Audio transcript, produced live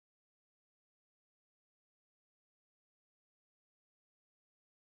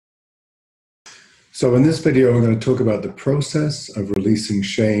So in this video, I'm going to talk about the process of releasing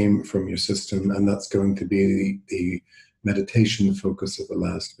shame from your system, and that's going to be the meditation focus of the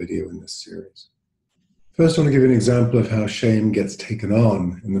last video in this series. First, I want to give you an example of how shame gets taken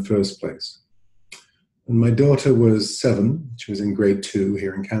on in the first place. When my daughter was 7, she was in grade 2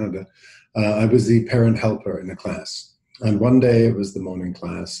 here in Canada, I was the parent helper in the class. And one day it was the morning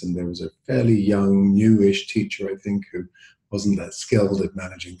class, and there was a fairly young, newish teacher, I think, who wasn't that skilled at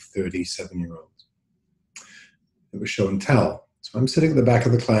managing 37-year-olds. It was show and tell. So I'm sitting at the back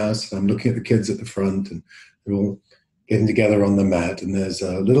of the class, and I'm looking at the kids at the front, and they're all getting together on the mat. And there's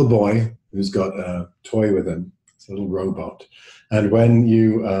a little boy who's got a toy with him. It's a little robot. And when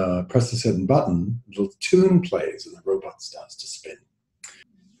you press a certain button, a little tune plays, and the robot starts to spin.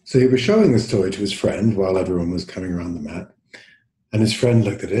 So he was showing this toy to his friend while everyone was coming around the mat. And his friend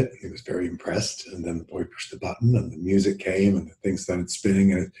looked at it. He was very impressed. And then the boy pushed the button, and the music came, and the thing started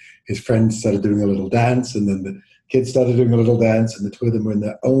spinning. And his friend started doing a little dance, and then the kids started doing a little dance, and the two of them were in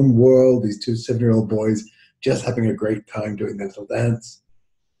their own world, these two 7-year-old boys, just having a great time doing their little dance.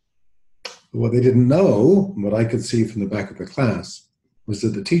 But what they didn't know, and what I could see from the back of the class, was that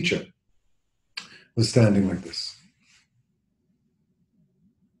the teacher was standing like this,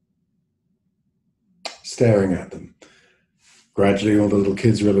 staring at them. Gradually, all the little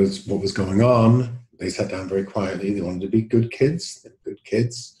kids realized what was going on. They sat down very quietly. They wanted to be good kids. They were good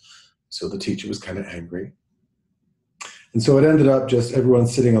kids. So the teacher was kind of angry. And so it ended up just everyone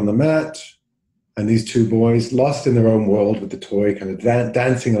sitting on the mat, and these two boys lost in their own world with the toy, kind of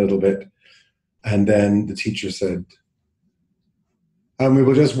dancing a little bit. And then the teacher said, "And we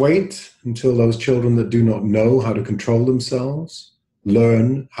will just wait until those children that do not know how to control themselves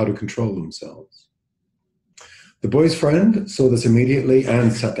learn how to control themselves." The boy's friend saw this immediately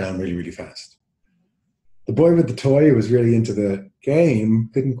and sat down really, really fast. The boy with the toy, who was really into the game,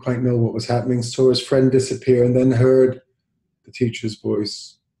 didn't quite know what was happening, saw his friend disappear, and then heard the teacher's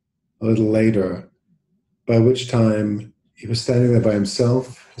voice a little later, by which time he was standing there by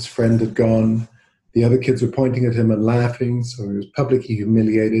himself. His friend had gone. The other kids were pointing at him and laughing, so he was publicly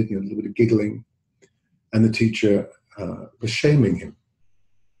humiliated, a little bit of giggling, and the teacher was shaming him.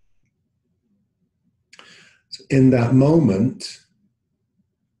 So in that moment,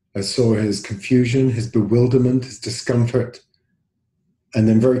 I saw his confusion, his bewilderment, his discomfort, and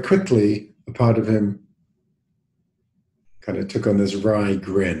then very quickly, a part of him kind of took on this wry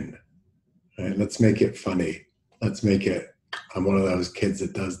grin. Right? Let's make it funny. Let's make it, I'm one of those kids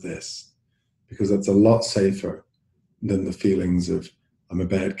that does this. Because that's a lot safer than the feelings of, I'm a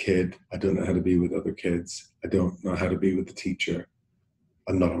bad kid, I don't know how to be with other kids, I don't know how to be with the teacher,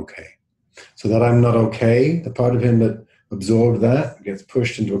 I'm not okay. So that I'm not okay, the part of him that absorbed that gets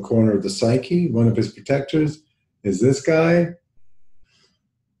pushed into a corner of the psyche. One of his protectors is this guy,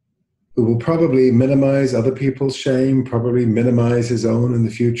 who will probably minimize other people's shame, probably minimize his own in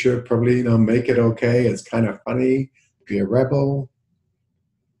the future, probably make it okay, it's kind of funny, be a rebel,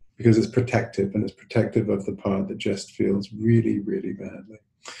 because it's protective, and it's protective of the part that just feels really, really badly.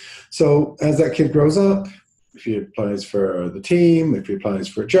 So as that kid grows up, if he applies for the team, if he applies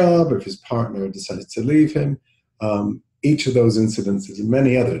for a job, if his partner decides to leave him, each of those incidences and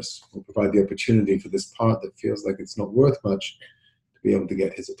many others will provide the opportunity for this part that feels like it's not worth much to be able to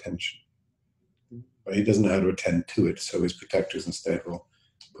get his attention. But he doesn't know how to attend to it, so his protectors instead will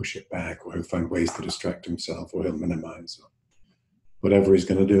push it back, or he'll find ways to distract himself, or he'll minimize, or whatever he's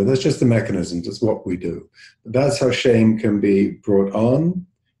going to do. That's just the mechanisms, it's what we do. But that's how shame can be brought on.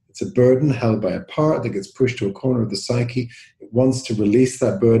 It's a burden held by a part that gets pushed to a corner of the psyche. It wants to release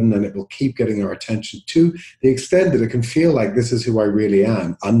that burden, and it will keep getting our attention to the extent that it can feel like this is who I really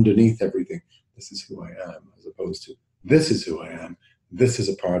am, underneath everything. This is who I am, as opposed to this is who I am. This is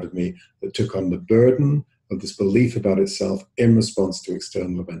a part of me that took on the burden of this belief about itself in response to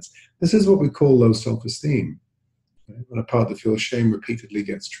external events. This is what we call low self-esteem, right? When a part that feels shame repeatedly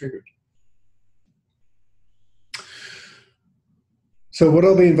gets triggered. So what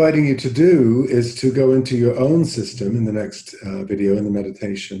I'll be inviting you to do is to go into your own system in the next video, in the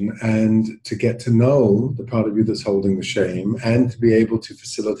meditation, and to get to know the part of you that's holding the shame, and to be able to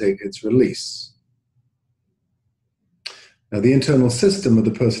facilitate its release. Now, the internal system of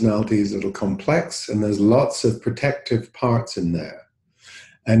the personality is a little complex, and there's lots of protective parts in there.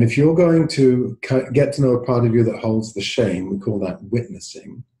 And if you're going to get to know a part of you that holds the shame, we call that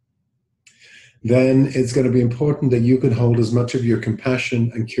witnessing, then it's going to be important that you can hold as much of your compassion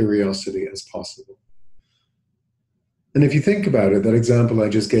and curiosity as possible. And if you think about it, that example I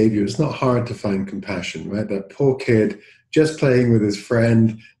just gave you, it's not hard to find compassion, right? That poor kid just playing with his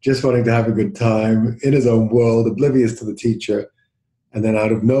friend, just wanting to have a good time in his own world, oblivious to the teacher. And then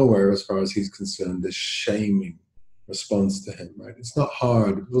out of nowhere, as far as he's concerned, this shaming response to him, right? It's not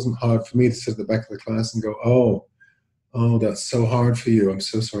hard. It wasn't hard for me to sit at the back of the class and go, oh, that's so hard for you. I'm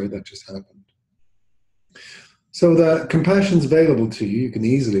so sorry that just happened. So that compassion's available to you. You can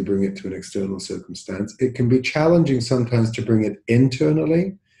easily bring it to an external circumstance. It can be challenging sometimes to bring it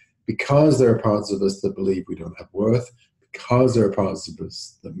internally because there are parts of us that believe we don't have worth, because there are parts of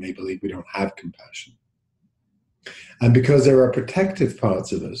us that may believe we don't have compassion. And because there are protective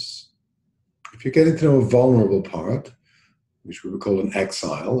parts of us. If you're getting to know a vulnerable part, which we would call an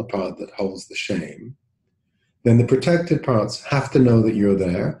exile, a part that holds the shame, then the protected parts have to know that you're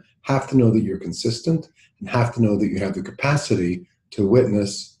there, have to know that you're consistent, and have to know that you have the capacity to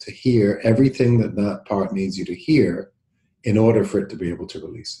witness, to hear everything that that part needs you to hear in order for it to be able to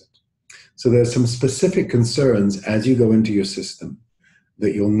release it. So there's some specific concerns as you go into your system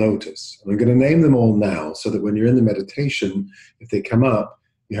that you'll notice. And I'm going to name them all now so that when you're in the meditation, if they come up,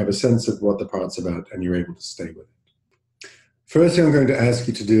 you have a sense of what the part's about and you're able to stay with it. First thing I'm going to ask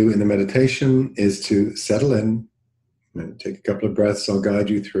you to do in the meditation is to settle in. Take a couple of breaths. I'll guide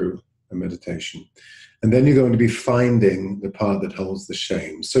you through a meditation. And then you're going to be finding the part that holds the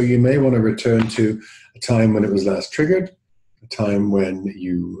shame. So you may want to return to a time when it was last triggered, a time when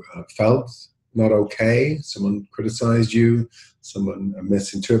you felt not okay, someone criticized you, someone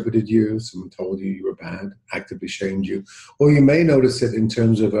misinterpreted you, someone told you you were bad, actively shamed you. Or you may notice it in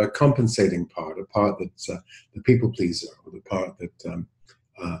terms of a compensating part, a part that's the people pleaser, or the part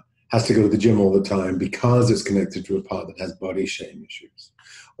that has to go to the gym all the time because it's connected to a part that has body shame issues.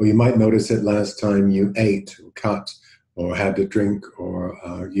 Or you might notice it last time you ate or cut or had a drink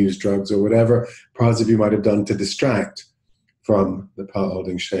or used drugs or whatever parts of you might have done to distract from the part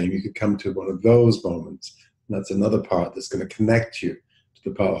holding shame. You could come to one of those moments, and that's another part that's going to connect you to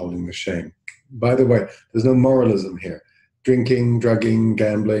the part holding the shame. By the way, there's no moralism here. Drinking, drugging,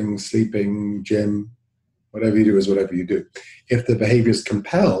 gambling, sleeping, gym, whatever you do is whatever you do. If the behavior is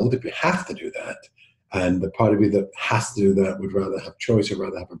compelled, if you have to do that, and the part of you that has to do that would rather have choice or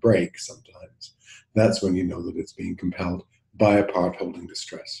rather have a break sometimes, that's when you know that it's being compelled by a part holding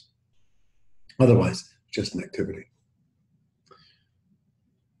distress. Otherwise, just an activity.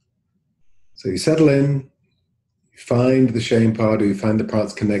 So you settle in, you find the shame part, or you find the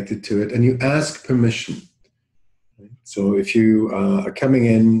parts connected to it, and you ask permission. So if you are coming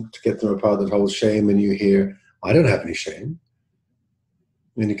in to get to know a part that holds shame and you hear, I don't have any shame,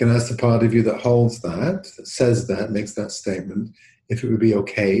 then you can ask the part of you that holds that says that, makes that statement, if it would be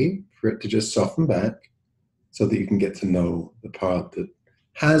okay for it to just soften back so that you can get to know the part that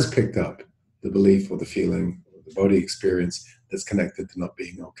has picked up the belief or the feeling or the body experience that's connected to not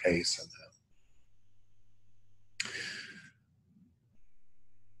being okay somehow.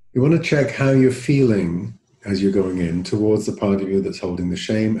 You want to check how you're feeling as you're going in towards the part of you that's holding the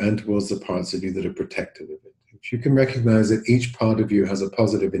shame and towards the parts of you that are protective of it. If you can recognize that each part of you has a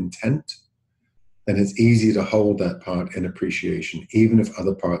positive intent, then it's easy to hold that part in appreciation, even if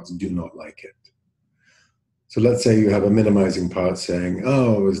other parts do not like it. So let's say you have a minimizing part saying,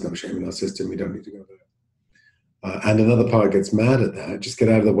 oh, there's no shame in our system, we don't need to go there. And another part gets mad at that. Just get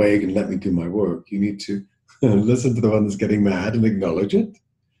out of the way and let me do my work. You need to listen to the one that's getting mad and acknowledge it.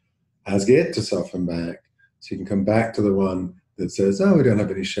 Ask it to soften back. So you can come back to the one that says, oh, we don't have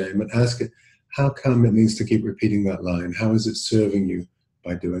any shame, and ask it, how come it needs to keep repeating that line? How is it serving you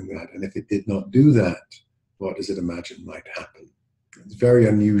by doing that? And if it did not do that, what does it imagine might happen? It's very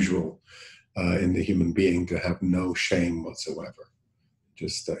unusual in the human being to have no shame whatsoever.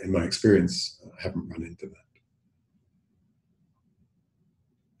 Just in my experience, I haven't run into that.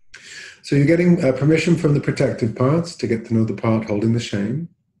 So you're getting permission from the protective parts to get to know the part holding the shame.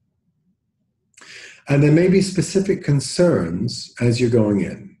 And there may be specific concerns as you're going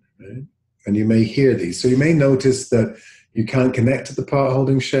in, right? And you may hear these. So you may notice that you can't connect to the part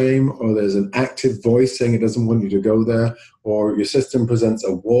holding shame, or there's an active voice saying it doesn't want you to go there, or your system presents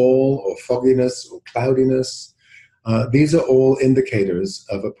a wall or fogginess or cloudiness. These are all indicators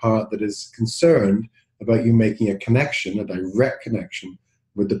of a part that is concerned about you making a connection, a direct connection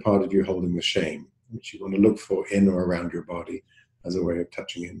with the part of you holding the shame, which you want to look for in or around your body as a way of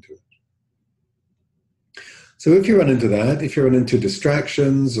touching into it. So if you run into that, if you run into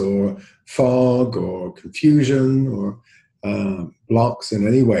distractions or fog or confusion or blocks in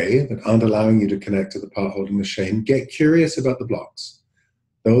any way that aren't allowing you to connect to the part holding the shame, get curious about the blocks.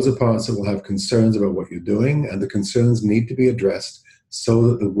 Those are parts that will have concerns about what you're doing, and the concerns need to be addressed so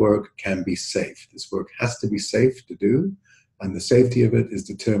that the work can be safe. This work has to be safe to do, and the safety of it is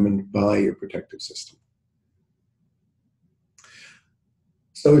determined by your protective system.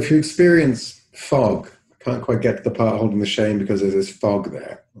 So if you experience fog, can't quite get to the part holding the shame because there's this fog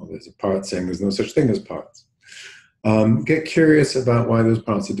there, or there's a part saying there's no such thing as parts. Get curious about why those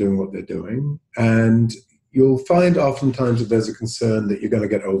parts are doing what they're doing, and you'll find oftentimes that there's a concern that you're going to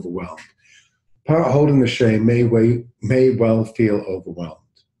get overwhelmed. Part holding the shame may well feel overwhelmed.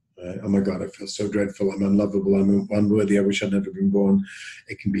 Right? Oh my God, I feel so dreadful. I'm unlovable. I'm unworthy. I wish I'd never been born.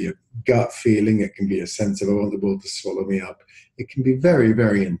 It can be a gut feeling. It can be a sense of I want the world to swallow me up. It can be very,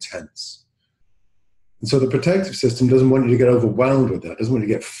 very intense. And so the protective system doesn't want you to get overwhelmed with that, doesn't want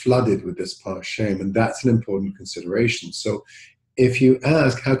you to get flooded with this part shame. And that's an important consideration. So if you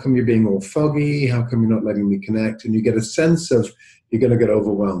ask, how come you're being all foggy? How come you're not letting me connect? And you get a sense of you're going to get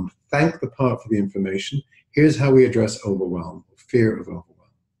overwhelmed. Thank the part for the information. Here's how we address overwhelm, fear of overwhelm.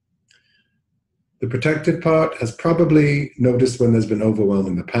 The protective part has probably noticed when there's been overwhelm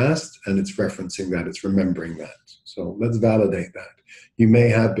in the past, and it's referencing that, it's remembering that. So let's validate that. You may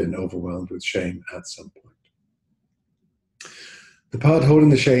have been overwhelmed with shame at some point. The part holding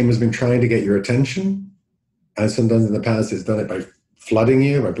the shame has been trying to get your attention, and sometimes in the past it's done it by flooding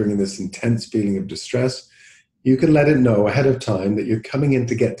you, by bringing this intense feeling of distress. You can let it know ahead of time that you're coming in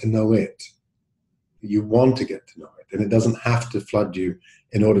to get to know it. You want to get to know it, and it doesn't have to flood you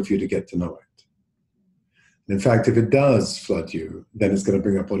in order for you to get to know it. In fact, if it does flood you, then it's going to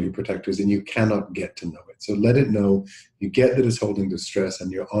bring up all your protectors and you cannot get to know it. So let it know you get that it's holding distress and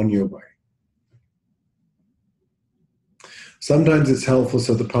you're on your way. Sometimes it's helpful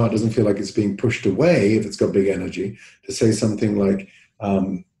so the part doesn't feel like it's being pushed away if it's got big energy, to say something like,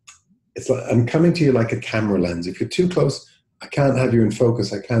 it's like, I'm coming to you like a camera lens. If you're too close, I can't have you in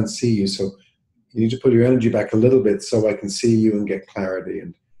focus. I can't see you. So you need to pull your energy back a little bit so I can see you and get clarity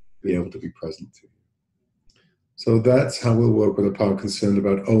and be able to be present to you. So that's how we'll work with a part concerned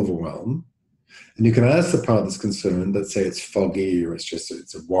about overwhelm. And you can ask the part that's concerned, let's say it's foggy or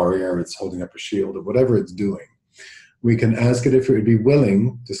it's a warrior, it's holding up a shield or whatever it's doing. We can ask it if it would be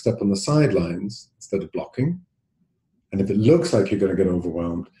willing to step on the sidelines instead of blocking. And if it looks like you're going to get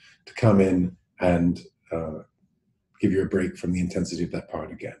overwhelmed, to come in and give you a break from the intensity of that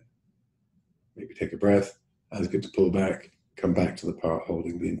part again. Maybe take a breath, ask it to pull back, come back to the part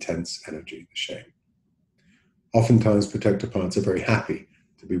holding the intense energy, the shame. Oftentimes, protector parts are very happy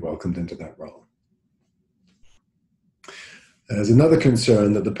to be welcomed into that role. There's another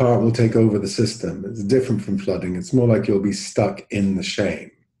concern that the part will take over the system. It's different from flooding. It's more like you'll be stuck in the shame.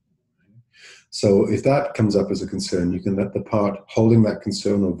 So if that comes up as a concern, you can let the part holding that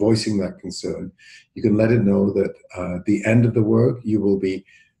concern or voicing that concern, you can let it know that at the end of the work, you will be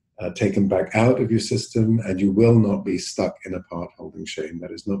taken back out of your system and you will not be stuck in a part holding shame. That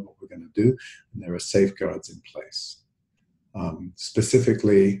is not what we're going to do. And there are safeguards in place.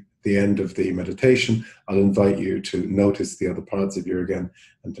 Specifically, the end of the meditation, I'll invite you to notice the other parts of you again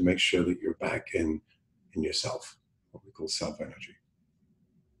and to make sure that you're back in yourself, what we call self-energy.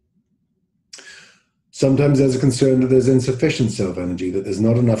 Sometimes there's a concern that there's insufficient self-energy, that there's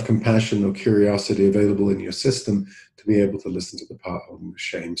not enough compassion or curiosity available in your system to be able to listen to the part holding the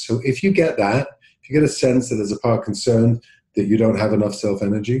shame. So if you get that, if you get a sense that there's a part concerned that you don't have enough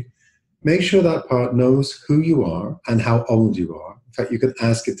self-energy, make sure that part knows who you are and how old you are. In fact, you can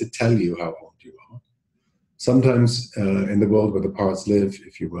ask it to tell you how old you are. Sometimes in the world where the parts live,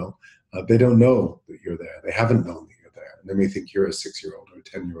 if you will, they don't know that you're there. They haven't known that you're there. And they may think you're a 6-year-old or a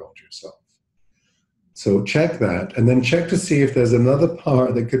 10-year-old yourself. So check that, and then check to see if there's another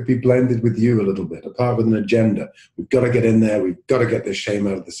part that could be blended with you a little bit, a part with an agenda. We've got to get in there. We've got to get this shame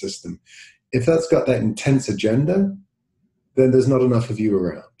out of the system. If that's got that intense agenda, then there's not enough of you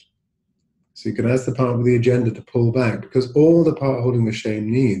around. So you can ask the part with the agenda to pull back, because all the part holding the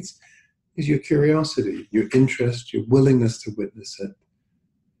shame needs is your curiosity, your interest, your willingness to witness it,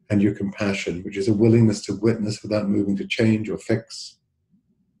 and your compassion, which is a willingness to witness without moving to change or fix.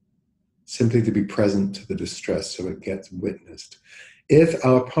 Simply to be present to the distress so it gets witnessed. If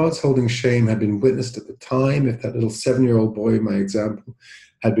our parts holding shame had been witnessed at the time, if that little 7-year-old boy in my example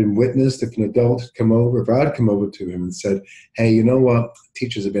had been witnessed, if an adult had come over, if I'd come over to him and said, hey, you know what,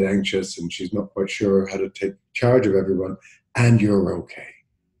 teacher's a bit anxious and she's not quite sure how to take charge of everyone, and you're okay,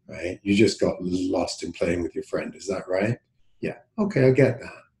 right? You just got lost in playing with your friend, is that right? Yeah, okay, I get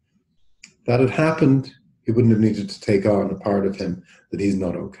that. If that had happened, he wouldn't have needed to take on a part of him that he's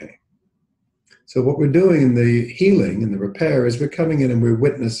not okay. So what we're doing in the healing and the repair is we're coming in and we're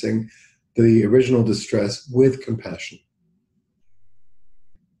witnessing the original distress with compassion.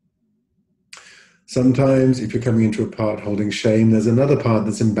 Sometimes if you're coming into a part holding shame, there's another part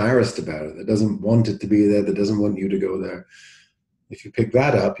that's embarrassed about it, that doesn't want it to be there, that doesn't want you to go there. If you pick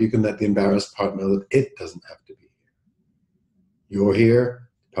that up, you can let the embarrassed part know that it doesn't have to be here. You're here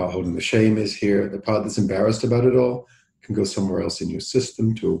part holding the shame is here. The part that's embarrassed about it all can go somewhere else in your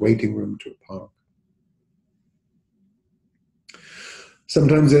system, to a waiting room, to a park.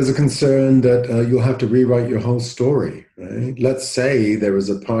 Sometimes there's a concern that you'll have to rewrite your whole story, right? Let's say there was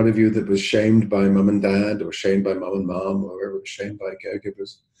a part of you that was shamed by mom and dad, or shamed by mom and mom, or whoever was shamed by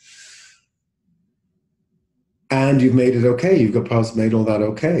caregivers. And you've made it okay. You've got parts made all that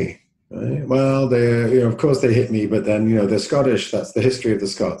okay. Right? Well, they, of course they hit me, but then, they're Scottish. That's the history of the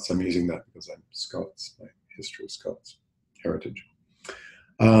Scots. I'm using that because I'm Scots, my history of Scots heritage.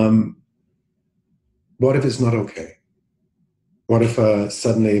 What if it's not okay? What if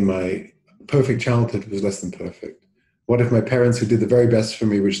suddenly my perfect childhood was less than perfect? What if my parents, who did the very best for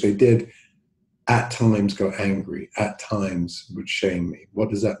me, which they did, at times got angry, at times would shame me? What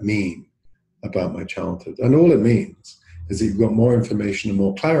does that mean about my childhood? And all it means is that you've got more information and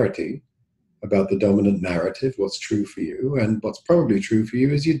more clarity about the dominant narrative, what's true for you. And what's probably true for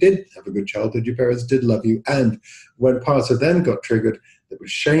you is you did have a good childhood, your parents did love you, and when parts of them got triggered that would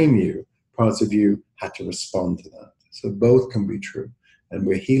shame you, parts of you had to respond to that. So both can be true. And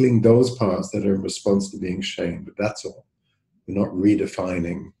we're healing those parts that are in response to being shamed, but that's all. We're not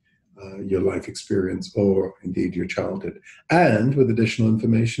redefining your life experience or indeed your childhood. And with additional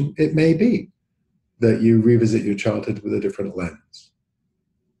information, it may be that you revisit your childhood with a different lens.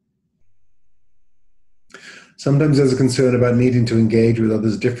 Sometimes there's a concern about needing to engage with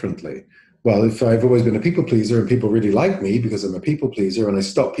others differently. Well, if I've always been a people pleaser and people really like me because I'm a people pleaser and I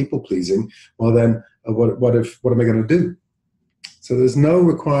stop people pleasing, well then what am I going to do? So there's no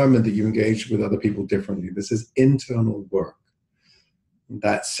requirement that you engage with other people differently. This is internal work.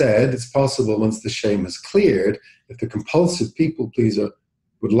 That said, it's possible once the shame is cleared, if the compulsive people pleaser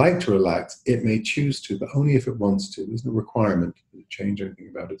would like to relax, it may choose to, but only if it wants to. There's no requirement to change anything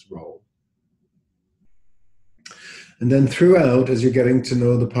about its role. And then throughout, as you're getting to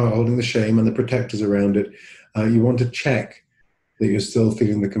know the part holding the shame and the protectors around it, you want to check that you're still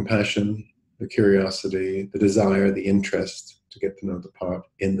feeling the compassion, the curiosity, the desire, the interest to get to know the part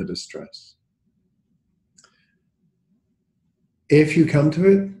in the distress. If you come to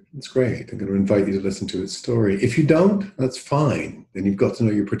it, it's great. I'm going to invite you to listen to its story. If you don't, that's fine. Then you've got to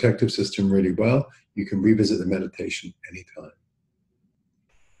know your protective system really well. You can revisit the meditation anytime.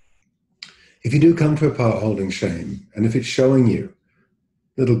 If you do come to a part holding shame, and if it's showing you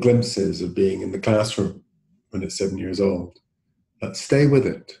little glimpses of being in the classroom when it's 7 years old, stay with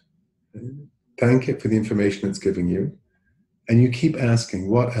it. Thank it for the information it's giving you. And you keep asking,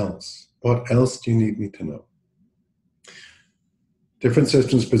 what else? What else do you need me to know? Different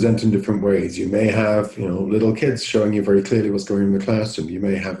systems present in different ways. You may have, little kids showing you very clearly what's going on in the classroom. You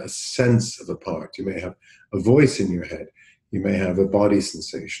may have a sense of a part. You may have a voice in your head. You may have a body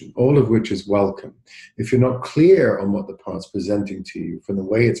sensation, all of which is welcome. If you're not clear on what the part's presenting to you from the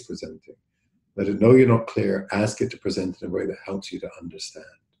way it's presenting, let it know you're not clear, ask it to present in a way that helps you to understand.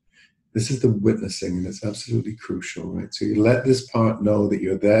 This is the witnessing, and it's absolutely crucial, right? So you let this part know that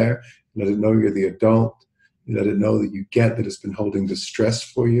you're there, you let it know you're the adult, you let it know that you get that it's been holding distress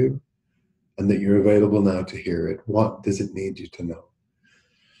for you, and that you're available now to hear it. What does it need you to know?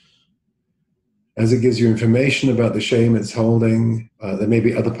 As it gives you information about the shame it's holding, there may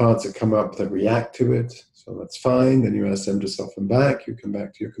be other parts that come up that react to it, so that's fine. Then you ask them to soften back, you come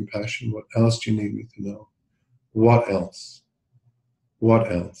back to your compassion. What else do you need me to know? What else?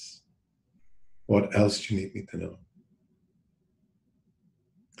 What else? What else do you need me to know?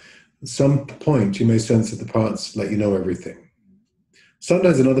 At some point, you may sense that the parts let you know everything.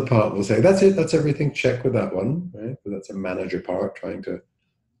 Sometimes another part will say, that's it, that's everything, check with that one, right? But that's a manager part trying to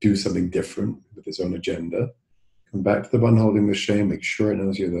do something different with its own agenda. Come back to the one holding the shame, make sure it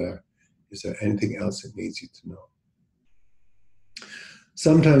knows you're there. Is there anything else it needs you to know?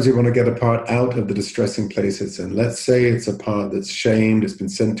 Sometimes you want to get a part out of the distressing place it's in. Let's say it's a part that's shamed, it's been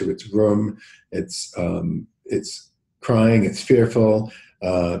sent to its room, it's crying, it's fearful,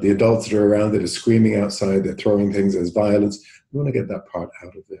 the adults that are around it are screaming outside, they're throwing things, there's violence. We want to get that part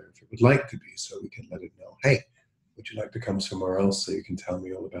out of there if it would like to be, so we can let it know, hey, would you like to come somewhere else so you can tell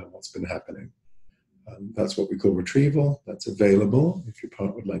me all about what's been happening? That's what we call retrieval. That's available if your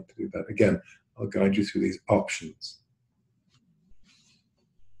part would like to do that. Again, I'll guide you through these options.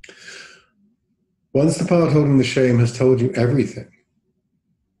 Once the part holding the shame has told you everything,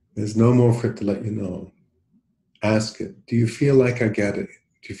 there's no more for it to let you know. Ask it, do you feel like I get it?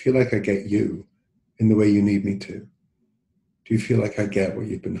 Do you feel like I get you in the way you need me to? Do you feel like I get what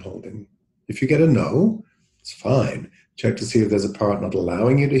you've been holding? If you get a no, it's fine. Check to see if there's a part not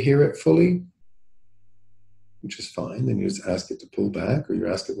allowing you to hear it fully, which is fine. Then you just ask it to pull back, or you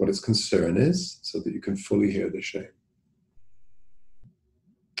ask it what its concern is so that you can fully hear the shame.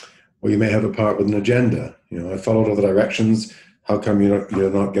 Or you may have a part with an agenda. I followed all the directions. How come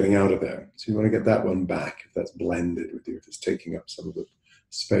you're not getting out of there? So you want to get that one back if that's blended with you, if it's taking up some of the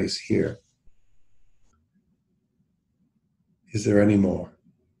space here. Is there any more?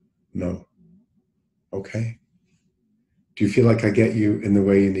 No. Okay. Do you feel like I get you in the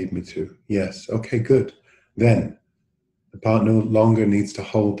way you need me to? Yes. Okay, good. Then the part no longer needs to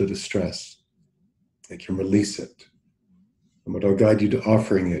hold the distress. It can release it. And what I'll guide you to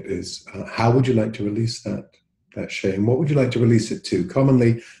offering it is, how would you like to release that shame? What would you like to release it to?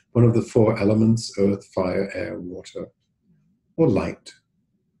 Commonly, one of the 4 elements: earth, fire, air, water, or light.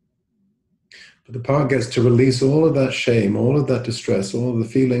 But the part gets to release all of that shame, all of that distress, all of the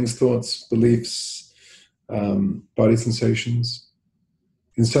feelings, thoughts, beliefs, body sensations,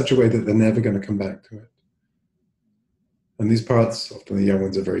 in such a way that they're never going to come back to it. And these parts, often the young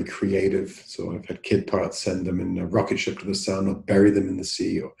ones, are very creative. So I've had kid parts send them in a rocket ship to the sun, or bury them in the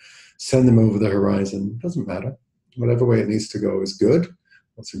sea, or send them over the horizon. It doesn't matter. Whatever way it needs to go is good.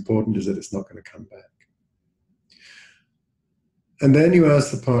 What's important is that it's not going to come back. And then you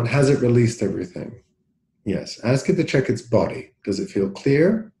ask the part, has it released everything? Yes. Ask it to check its body. Does it feel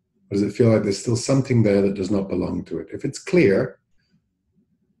clear? Or does it feel like there's still something there that does not belong to it? If it's clear,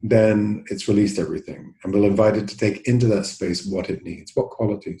 then it's released everything. And we'll invite it to take into that space what it needs. What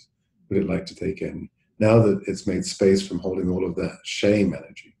qualities would it like to take in? Now that it's made space from holding all of that shame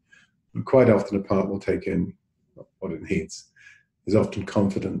energy. And quite often a part will take in what it needs. There's often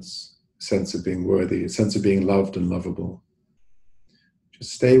confidence, a sense of being worthy, a sense of being loved and lovable.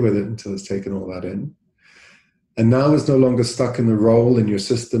 Just stay with it until it's taken all that in. And now it's no longer stuck in the role in your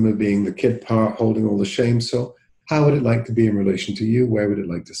system of being the kid part holding all the shame. So how would it like to be in relation to you? Where would it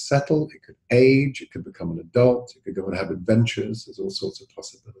like to settle? It could age, it could become an adult, it could go and have adventures. There's all sorts of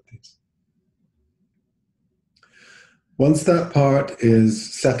possibilities. Once that part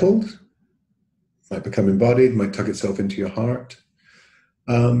is settled, might become embodied, might tuck itself into your heart,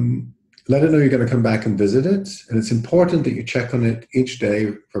 let it know you're going to come back and visit it. And it's important that you check on it each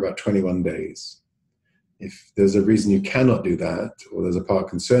day for about 21 days. If there's a reason you cannot do that, or there's a part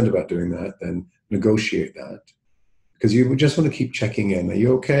concerned about doing that, then negotiate that. Because you just want to keep checking in. Are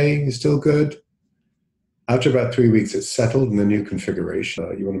you okay? You still good? After about 3 weeks, it's settled in the new configuration.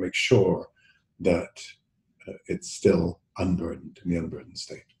 You want to make sure that it's still unburdened, in the unburdened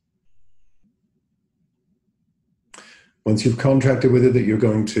state. Once you've contracted with it that you're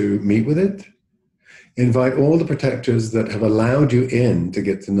going to meet with it, invite all the protectors that have allowed you in to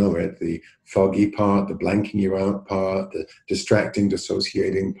get to know it, the foggy part, the blanking you out part, the distracting,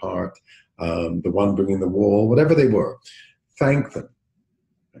 dissociating part, the one bringing the wall, whatever they were. Thank them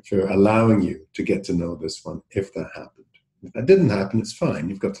for allowing you to get to know this one, if that happened. If that didn't happen, it's fine.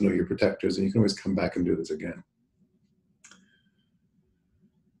 You've got to know your protectors, and you can always come back and do this again.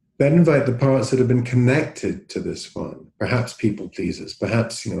 Then invite the parts that have been connected to this one, perhaps people pleasers,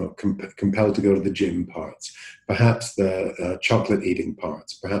 perhaps compelled to go to the gym parts, perhaps the chocolate eating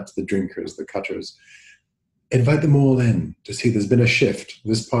parts, perhaps the drinkers, the cutters. Invite them all in to see there's been a shift.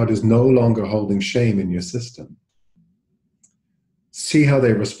 This part is no longer holding shame in your system. See how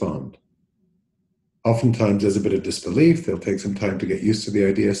they respond. Oftentimes there's a bit of disbelief. They'll take some time to get used to the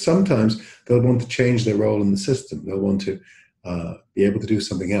idea. Sometimes they'll want to change their role in the system. They'll want to be able to do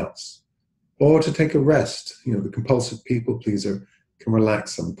something else, or to take a rest. The compulsive people pleaser can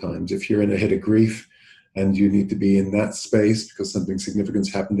relax sometimes. If you're in a hit of grief and you need to be in that space because something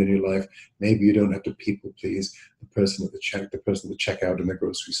significant's happened in your life, maybe you don't have to people please the person at the checkout in the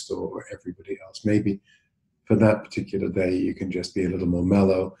grocery store, or everybody else. Maybe for that particular day you can just be a little more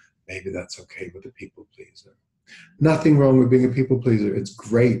mellow. Maybe that's okay with the people pleaser. Nothing wrong with being a people pleaser. It's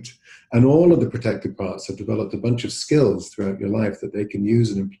great. And all of the protected parts have developed a bunch of skills throughout your life that they can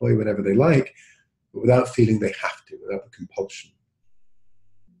use and employ whenever they like, but without feeling they have to, without the compulsion.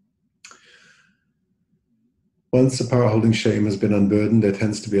 Once the part holding shame has been unburdened, there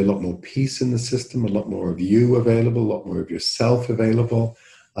tends to be a lot more peace in the system, a lot more of you available, a lot more of yourself available.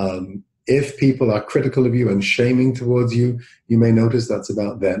 If people are critical of you and shaming towards you, you may notice that's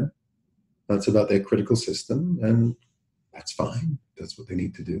about them. That's about their critical system, and that's fine. That's what they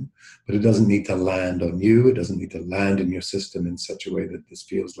need to do. But it doesn't need to land on you. It doesn't need to land in your system in such a way that this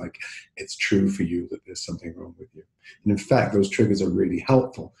feels like it's true for you, that there's something wrong with you. And in fact, those triggers are really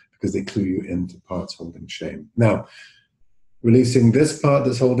helpful because they clue you into parts holding shame. Now, releasing this part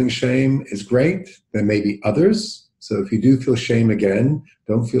that's holding shame is great. There may be others. So if you do feel shame again,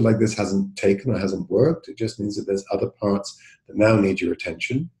 don't feel like this hasn't taken or hasn't worked. It just means that there's other parts that now need your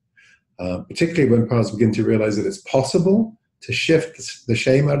attention. Particularly when parts begin to realize that it's possible to shift the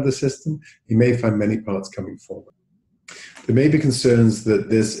shame out of the system, you may find many parts coming forward. There may be concerns that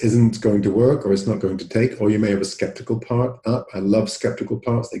this isn't going to work or it's not going to take, or you may have a skeptical part up. I love skeptical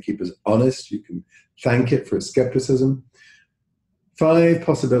parts. They keep us honest. You can thank it for its skepticism. 5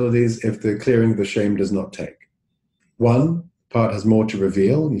 possibilities if the clearing of the shame does not take. 1, part has more to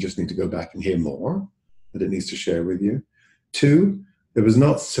reveal. You just need to go back and hear more that it needs to share with you. 2, there was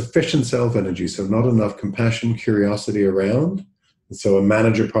not sufficient self-energy, so not enough compassion, curiosity around. And so a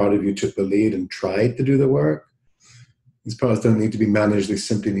manager part of you took the lead and tried to do the work. These parts don't need to be managed, they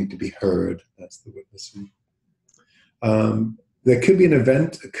simply need to be heard. That's the witnessing. There could be an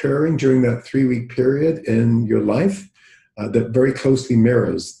event occurring during that 3-week period in your life that very closely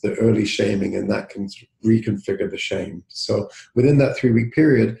mirrors the early shaming, and that can reconfigure the shame. So within that 3-week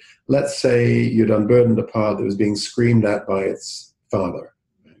period, let's say you'd unburdened a part that was being screamed at by its father,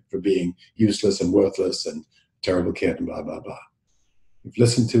 right, for being useless and worthless and terrible kid and blah, blah, blah. You've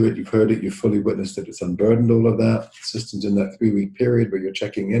listened to it, you've heard it, you've fully witnessed it, it's unburdened all of that. The system's in that 3-week period where you're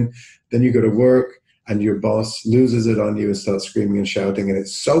checking in. Then you go to work and your boss loses it on you and starts screaming and shouting, and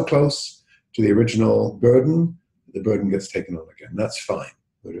it's so close to the original burden, the burden gets taken on again. That's fine.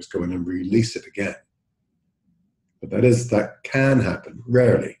 We'll just go in and release it again. But that can happen,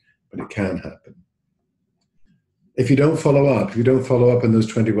 rarely, but it can happen. If you don't follow up in those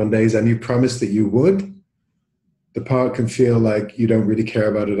 21 days and you promised that you would, the part can feel like you don't really care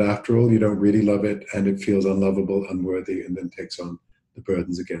about it after all, you don't really love it, and it feels unlovable, unworthy, and then takes on the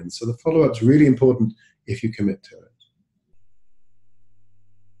burdens again. So the follow-up is really important if you commit to it.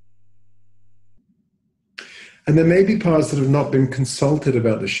 And there may be parts that have not been consulted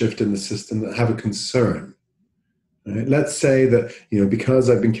about the shift in the system that have a concern. Right? Let's say that, because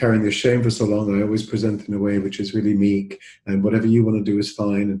I've been carrying this shame for so long, I always present in a way which is really meek, and whatever you want to do is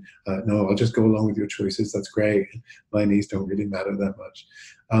fine, and no, I'll just go along with your choices, that's great, my needs don't really matter that much.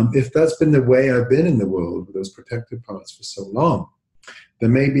 If that's been the way I've been in the world with those protected parts for so long, there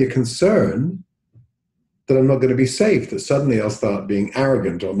may be a concern that I'm not going to be safe, that suddenly I'll start being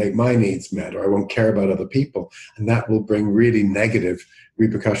arrogant or make my needs met, or I won't care about other people, and that will bring really negative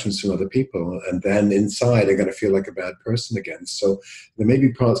repercussions from other people, and then inside I'm going to feel like a bad person again. So there may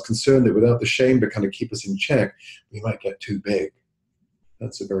be parts concerned that without the shame to kind of keep us in check, we might get too big.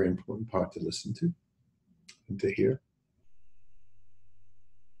 That's a very important part to listen to and to hear.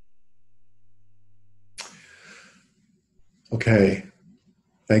 Okay.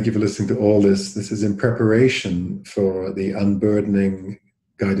 Thank you for listening to all this. This is in preparation for the unburdening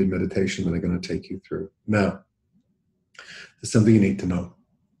guided meditation that I'm going to take you through. Now, there's something you need to know.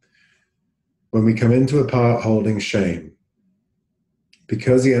 When we come into a part holding shame,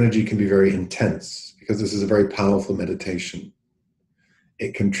 because the energy can be very intense, because this is a very powerful meditation,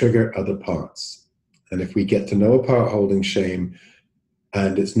 it can trigger other parts. And if we get to know a part holding shame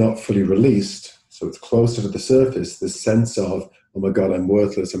and it's not fully released, so it's closer to the surface, this sense of, oh my God, I'm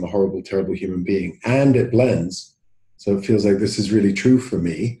worthless, I'm a horrible, terrible human being, and it blends. So it feels like this is really true for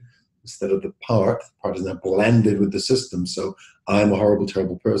me. Instead of the part is now blended with the system, so I'm a horrible,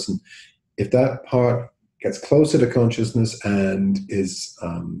 terrible person. If that part gets closer to consciousness and is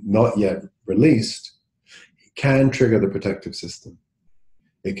not yet released, it can trigger the protective system.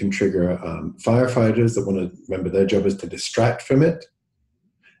 It can trigger firefighters that want to, remember, their job is to distract from it.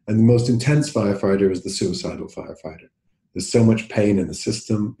 And the most intense firefighter is the suicidal firefighter. There's so much pain in the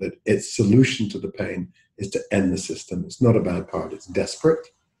system that its solution to the pain is to end the system. It's not a bad part, it's desperate,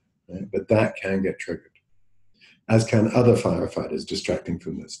 right? But that can get triggered, as can other firefighters distracting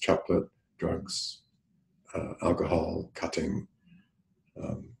from this: chocolate, drugs, alcohol, cutting,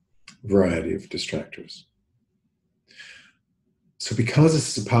 variety of distractors. So because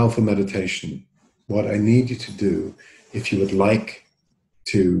this is a powerful meditation, what I need you to do, if you would like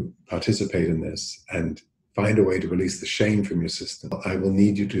to participate in this and find a way to release the shame from your system, I will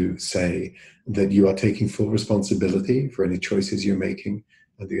need you to say that you are taking full responsibility for any choices you're making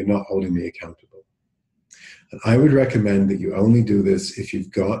and that you're not holding me accountable. And I would recommend that you only do this if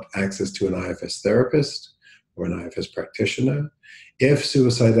you've got access to an IFS therapist or an IFS practitioner. If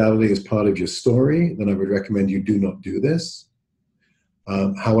suicidality is part of your story, then I would recommend you do not do this.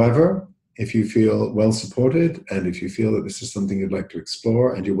 However, if you feel well supported and if you feel that this is something you'd like to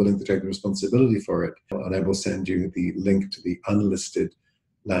explore and you're willing to take the responsibility for it, and I will send you the link to the unlisted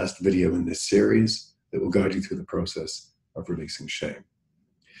last video in this series that will guide you through the process of releasing shame.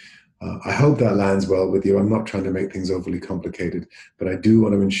 I hope that lands well with you. I'm not trying to make things overly complicated, but I do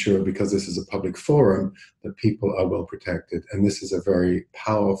want to ensure, because this is a public forum, that people are well protected. And this is a very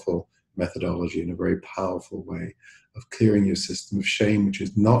powerful methodology and a very powerful way of clearing your system of shame, which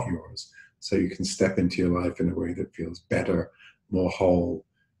is not yours, so you can step into your life in a way that feels better, more whole,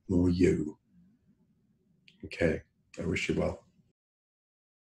 more you. Okay. I wish you well.